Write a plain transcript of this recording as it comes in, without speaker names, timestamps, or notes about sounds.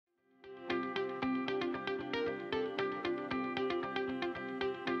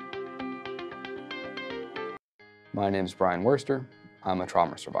My name's Brian Worster. I'm a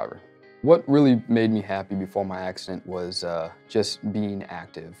trauma survivor. What really made me happy before my accident was just being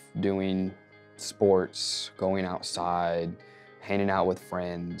active, doing sports, going outside, hanging out with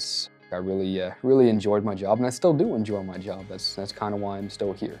friends. I really enjoyed my job, and I still do enjoy my job. That's kind of why I'm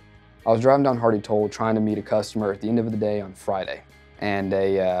still here. I was driving down Hardy Toll trying to meet a customer at the end of the day on Friday, and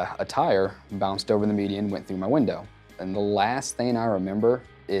a tire bounced over the median, went through my window. And the last thing I remember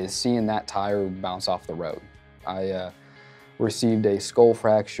is seeing that tire bounce off the road. I received a skull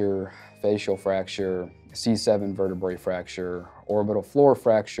fracture, facial fracture, C7 vertebrae fracture, orbital floor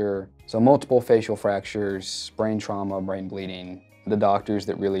fracture, so multiple facial fractures, brain trauma, brain bleeding. The doctors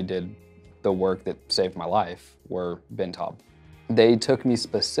that really did the work that saved my life were Ben Taub. They took me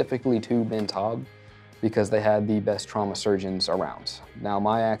specifically to Ben Taub because they had the best trauma surgeons around. Now,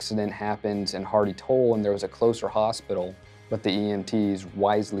 my accident happened in Hardy Toll and there was a closer hospital, but the EMTs,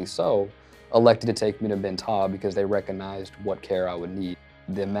 wisely so, elected to take me to Ben Taub because they recognized what care I would need.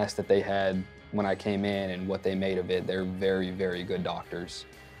 The mess that they had when I came in and what they made of it, they're very, very good doctors.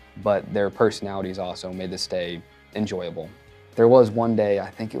 But their personalities also made the stay enjoyable. There was one day, I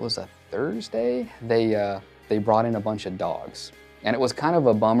think it was a Thursday, they brought in a bunch of dogs. And it was kind of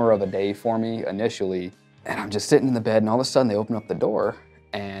a bummer of a day for me initially. And I'm just sitting in the bed and all of a sudden they open up the door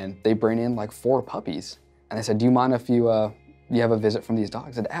and they bring in like 4 puppies. And they said, "Do you mind if you have a visit from these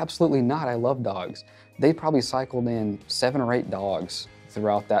dogs?" I said, "Absolutely not, I love dogs." They probably cycled in 7 or 8 dogs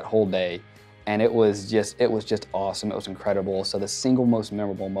throughout that whole day. And it was just awesome, it was incredible. So the single most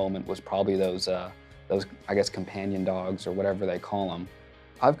memorable moment was probably those, I guess, companion dogs or whatever they call them.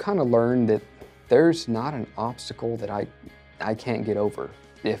 I've kind of learned that there's not an obstacle that I can't get over.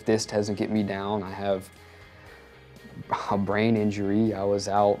 If this doesn't get me down, I have a brain injury. I was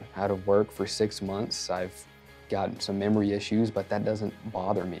out of work for 6 months. I've got some memory issues, but that doesn't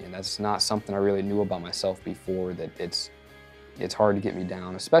bother me. And that's not something I really knew about myself before, that it's hard to get me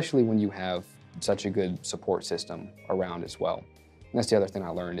down, especially when you have such a good support system around as well. And that's the other thing I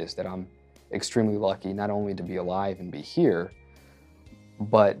learned, is that I'm extremely lucky not only to be alive and be here,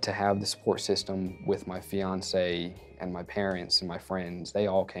 but to have the support system with my fiance and my parents and my friends. They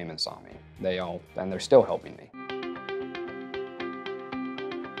all came and saw me. And they're still helping me.